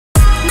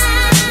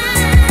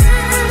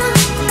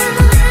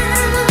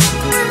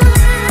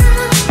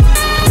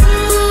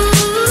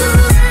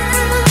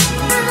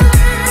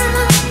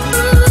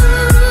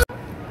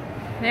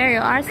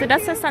So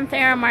that's the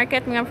Santera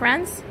market, mga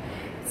friends.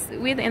 It's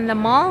within the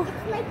mall. It's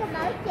like a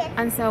market.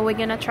 And so we're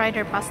gonna try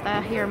their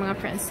pasta here, mga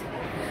friends.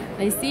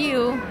 I see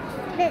you.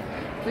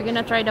 We're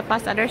gonna try the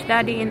pasta. There's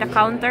daddy in the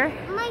counter.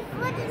 My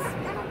foot is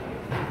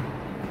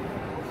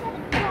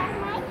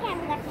my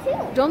camera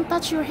too. Don't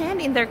touch your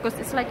hand in there because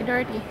it's like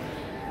dirty.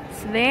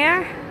 It's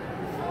there.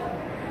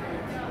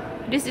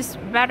 This is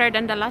better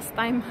than the last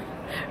time,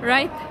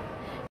 right?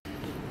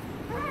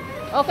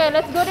 Okay,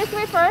 let's go this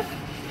way first.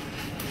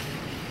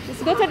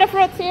 Let's go to the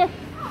fruits here.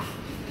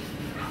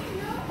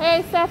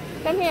 Hey, Seth,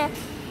 come here.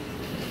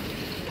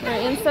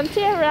 We're in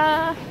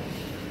Santera.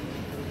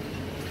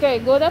 Okay,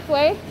 go that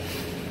way.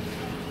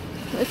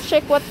 Let's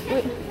check what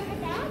we...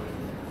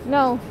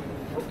 No.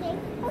 Okay,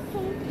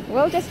 okay.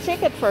 We'll just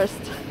check it first.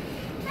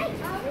 Hi,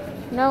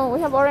 orange. No, we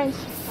have orange.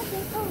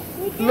 Okay, oh,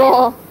 we did.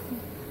 No.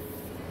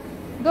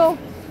 Go.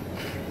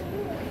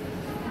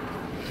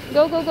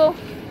 Go, go, go.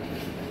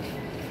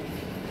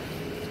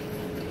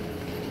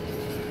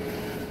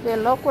 Okay,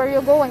 look where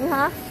you're going,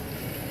 huh?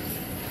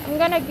 I'm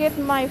gonna get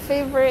my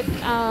favorite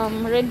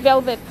red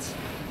velvet.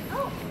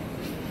 Oh,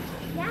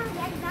 yeah,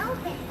 red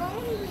velvet.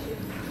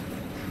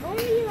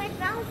 Only red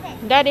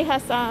velvet. Daddy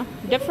has a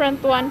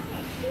different one.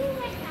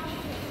 Red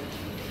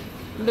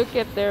velvet. Look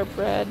at their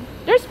bread.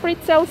 There's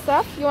pretzel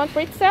stuff. You want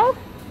pretzel?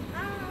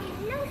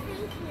 No,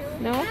 thank you.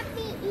 No?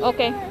 Happy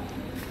Okay. Easter.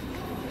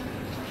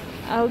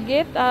 I'll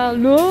get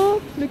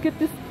no. Look at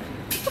this.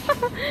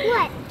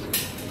 What?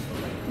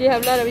 They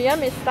have a lot of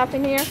yummy stuff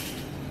in here.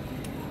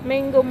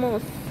 Mango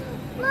mousse.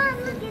 Mom,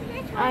 look at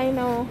this one. I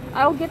know.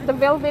 I'll get the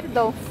velvet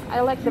though. I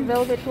like the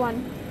velvet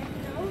one.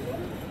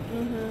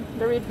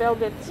 The red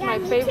velvet. It's Yeah, my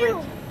me favorite. too.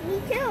 Me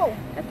too.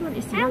 That one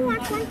is I yummy.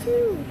 want one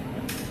too.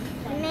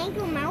 The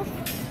mango mousse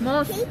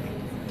Mousse. cake.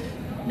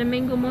 The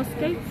mango mousse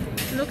cake.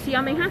 Looks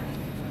yummy, huh?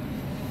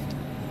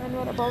 And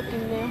what about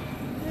in there?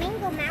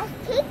 Mango mouse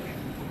cake.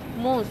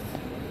 Mousse.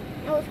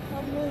 Oh, it's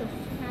called mousse,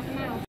 not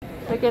mouse.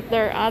 Look at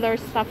their other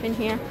stuff in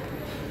here.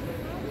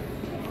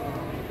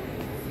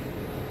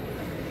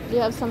 They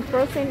have some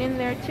protein in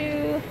there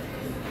too.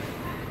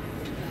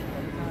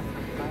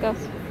 Go.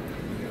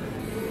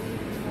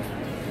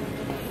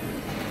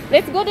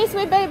 Let's go this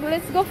way, babe.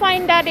 Let's go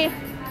find daddy.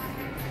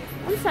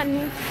 I'm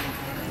sunny.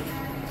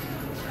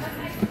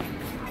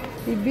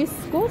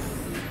 Hibiscus.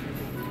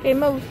 Okay,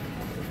 move.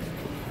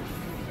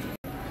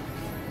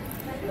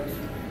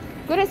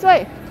 Go this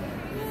way.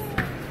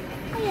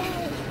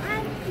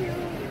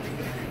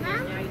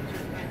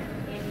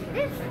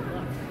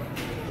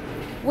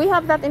 We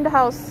have that in the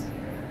house.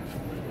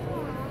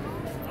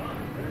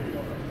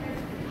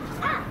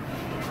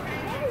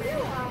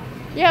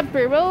 Yeah,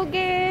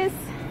 pierogies.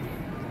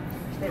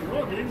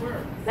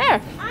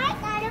 There. I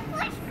got a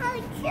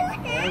flashlight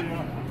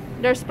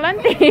too. There's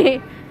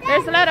plenty.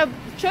 There's a lot of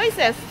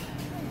choices.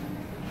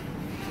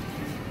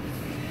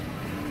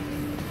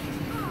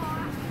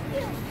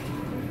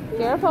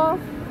 Careful.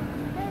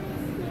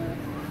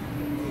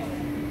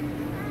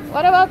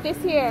 What about this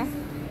here?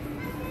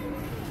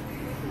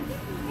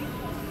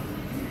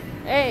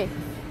 Hey,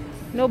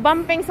 no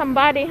bumping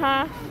somebody,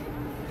 huh?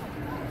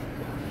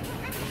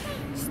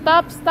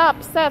 Stop,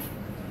 stop, Seth.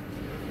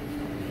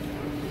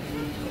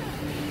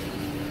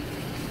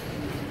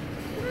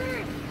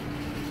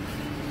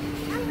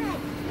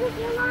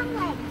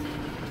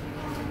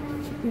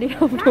 They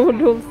have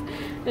noodles.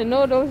 The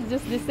noodles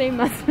just the same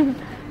as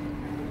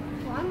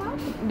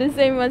the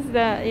same as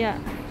the yeah.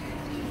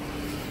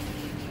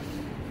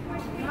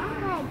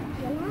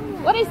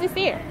 What is this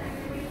here?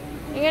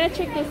 I'm gonna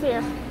check this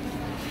here.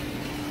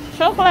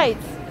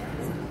 Chocolates.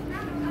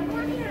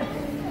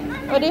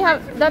 Oh, they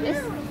have that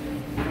is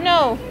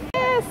no.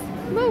 Yes,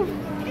 move.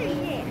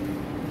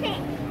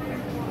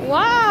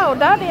 Wow,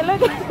 Daddy,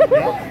 look.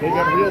 Yeah, they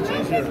got real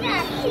cheese here.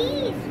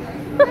 Cheese.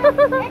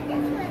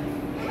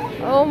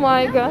 Oh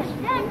my gosh.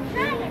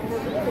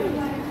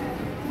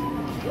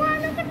 What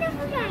is it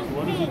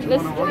you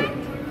want to order?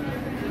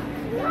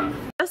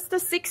 Just the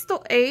 6 to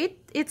 8.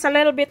 It's a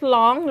little bit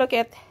long. Look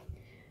at.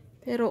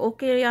 Pero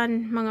okay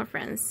yan, mga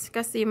friends.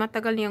 Kasi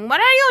matagal niyang, what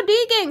are you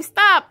digging?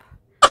 Stop!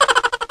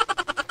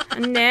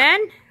 And then,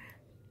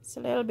 it's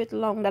a little bit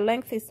long. The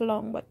length is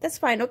long, but that's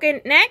fine.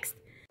 Okay, next.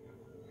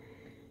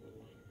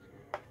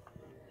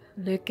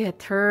 Look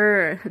at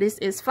her. This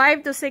is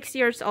 5 to 6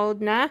 years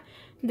old na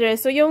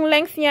dress. So, yung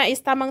length niya is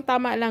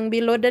tamang-tama lang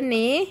below the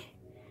knee.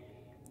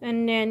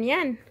 And then,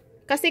 yan.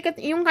 Kasi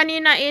yung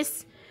kanina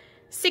is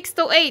 6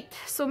 to 8.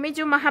 So,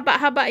 medyo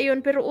mahaba-haba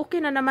yun. Pero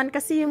okay na naman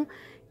kasi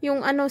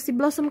yung ano, si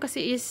Blossom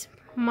kasi is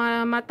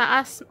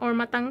mataas or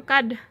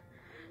matangkad.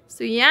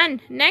 So, yan.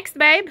 Next,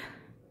 babe.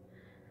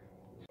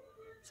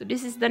 So,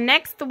 this is the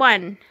next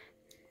one.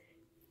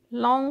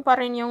 Long pa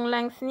rin yung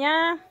length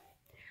niya.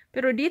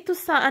 Pero dito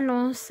sa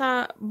ano,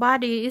 sa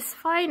body is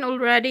fine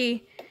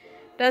already.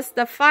 That's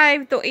the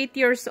 5 to 8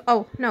 years,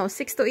 oh, no, 6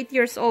 to 8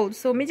 years old.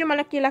 So, medyo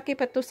malaki-laki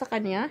pa to sa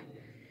kanya.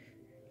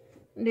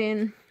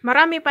 Then,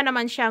 marami pa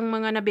naman siyang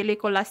mga nabili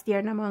ko last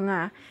year na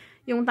mga,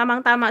 yung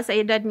tamang-tama sa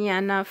edad niya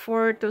na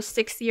 4 to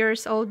 6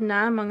 years old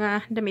na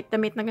mga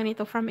damit-damit na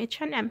ganito from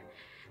H&M.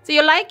 So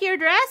you like your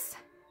dress?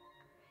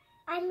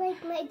 I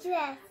like my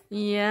dress.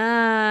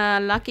 Yeah,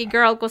 lucky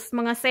girl. Cause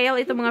mga sale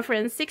ito mga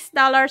friends.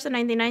 $6.99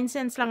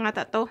 lang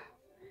ata to.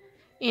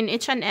 In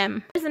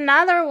H&M. There's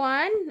another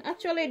one.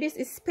 Actually, this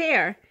is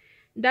pair.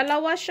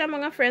 Dalawa siya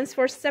mga friends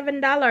for $7.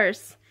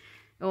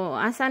 Oh,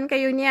 asan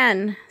kayo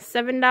niyan?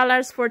 $7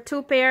 for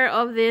 2 pair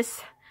of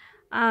this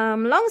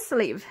long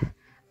sleeve.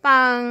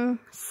 Pang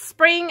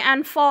spring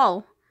and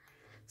fall.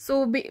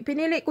 So,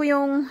 pinili ko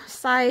yung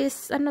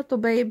size, ano to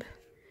babe?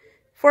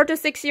 4 to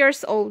 6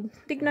 years old.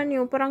 Tignan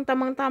nyo, parang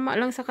tamang-tama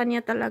lang sa kanya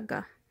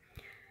talaga.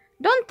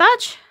 Don't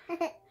touch!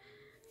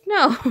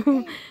 No.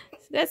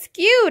 That's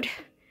cute.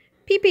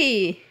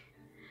 Pee-pee.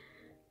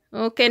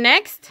 Okay,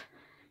 next.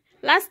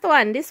 Last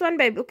one. This one,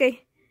 babe.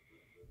 Okay.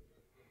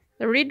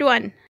 The red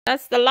one.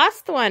 That's the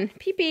last one.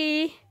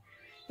 Pee-pee.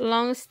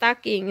 Long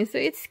stocking. So,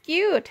 it's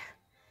cute.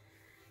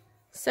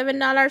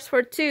 $7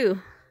 for 2.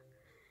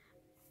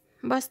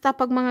 Basta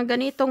pag mga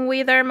ganitong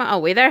weather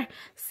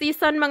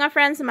season mga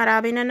friends,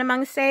 marami na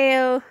namang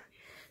sale.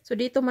 So,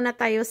 dito muna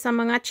tayo sa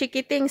mga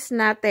cheeky things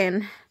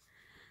natin.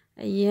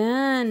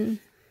 Ayan.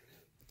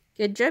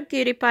 Good job,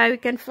 cutie pie. We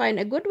can find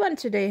a good one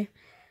today.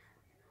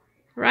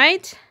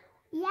 Right?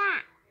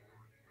 Yeah.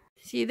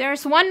 See,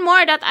 there's one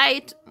more that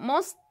I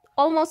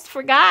almost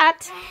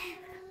forgot.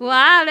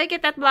 Wow, look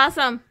at that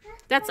blossom.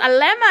 That's a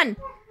lemon.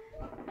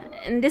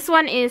 And this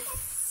one is,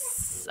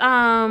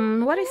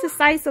 what is the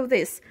size of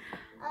this?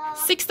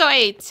 6 to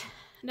 8.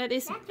 That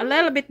is a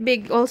little bit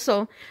big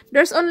also.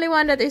 There's only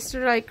one that is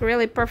like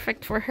really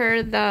perfect for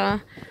her, the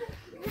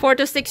 4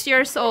 to 6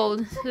 years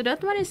old. So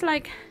that one is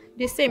like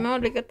the same. Oh,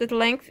 look at the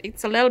length.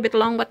 It's a little bit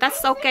long, but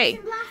that's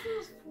okay.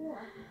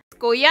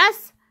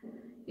 Koyas.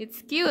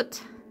 It's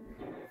cute.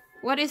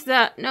 What is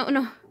the no?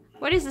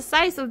 What is the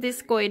size of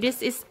this koi?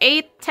 This is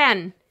 8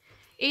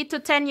 to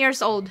 10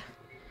 years old.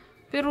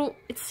 Pero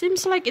it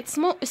seems like it's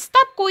more.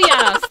 Stop,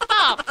 kuya!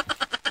 Stop!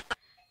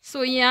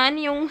 So, yan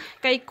yung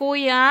kay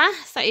kuya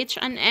sa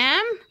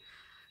H&M.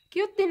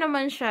 Cute din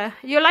naman siya.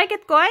 You like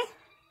it, Koy?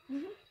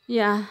 Mm-hmm.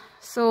 Yeah.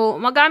 So,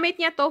 magamit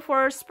niya to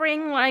for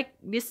spring like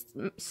this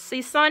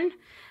season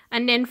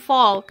and then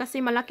fall.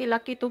 Kasi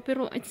malaki-laki to.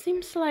 Pero it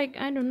seems like,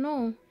 I don't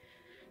know.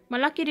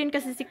 Malaki din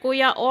kasi si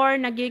kuya or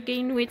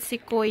nagigain weight si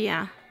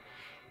kuya.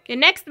 Okay,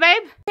 next,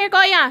 babe. Here,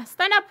 kuya.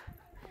 Stand up.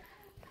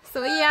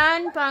 So,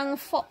 yan. Pang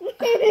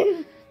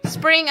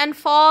spring and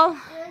fall.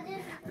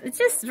 It's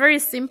just very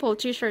simple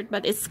t-shirt,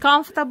 but it's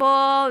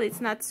comfortable.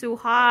 It's not too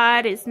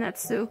hot. It's not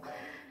too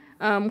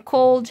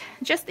cold.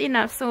 Just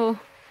enough. So,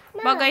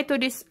 bagay to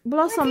this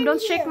blossom. Don't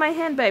shake my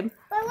hand, babe.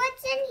 But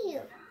what's in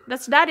here?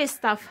 That's daddy's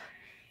stuff.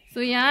 So,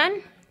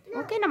 yan.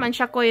 Okay naman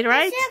siya, Koy,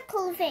 right? What's your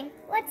clothing?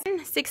 What's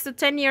 6 to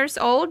 10 years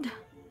old.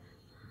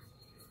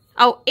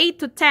 Oh, 8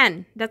 to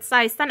 10. That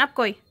size. Stand up,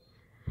 Koy.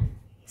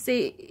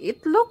 See,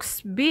 it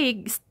looks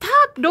big.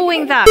 Stop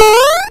doing that.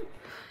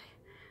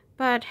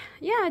 But,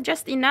 yeah,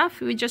 just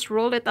enough. We just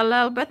rolled it a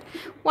little bit.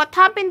 What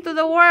happened to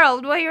the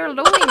world? Why you're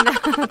doing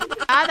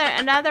that?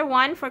 Another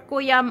one for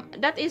Kuya.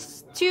 That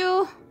is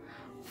 2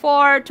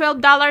 for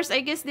 $12,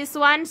 I guess, this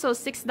one. So,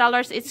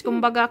 $6 it's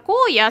kumbaga.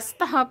 Kuya,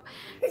 stop.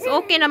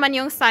 So, okay naman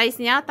yung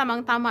size niya.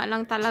 Tamang-tama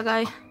lang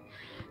talaga.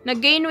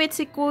 Nag-gain weight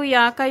si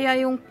Kuya.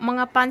 Kaya yung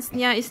mga pants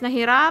niya is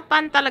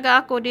nahirapan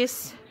talaga ako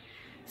this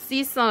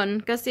season.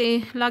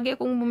 Kasi, lagi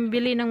akong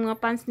bumibili ng mga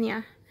pants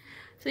niya.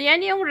 So,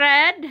 yan yung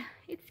red.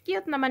 It's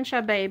cute naman siya,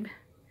 babe.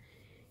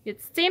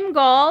 It's team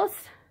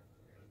goals.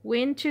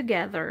 Win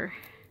together.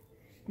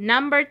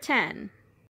 Number 10.